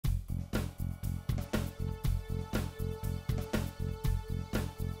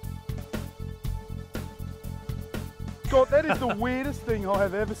Scott, that is the weirdest thing I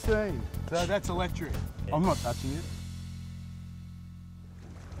have ever seen. So that's electric. Yeah. I'm not touching it.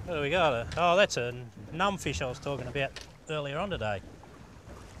 What do we got? Oh, that's a numbfish I was talking about earlier on today.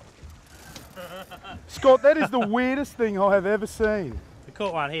 Scott, that is the weirdest thing I have ever seen. We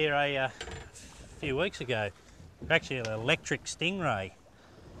caught one here a few weeks ago. Actually an electric stingray.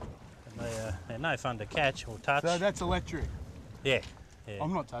 And they're no fun to catch or touch. So that's electric. Yeah.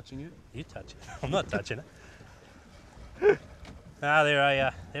 I'm not touching it. You touch it. I'm not touching it. No,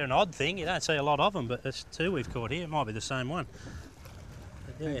 they're an odd thing. You don't see a lot of them, but there's two we've caught here. It might be the same one.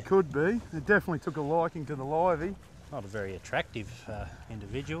 But yeah, It could be. It definitely took a liking to the livey. not a very attractive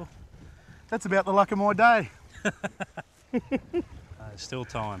individual. That's about the luck of my day. Still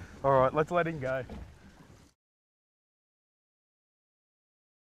time. All right, let's let him go.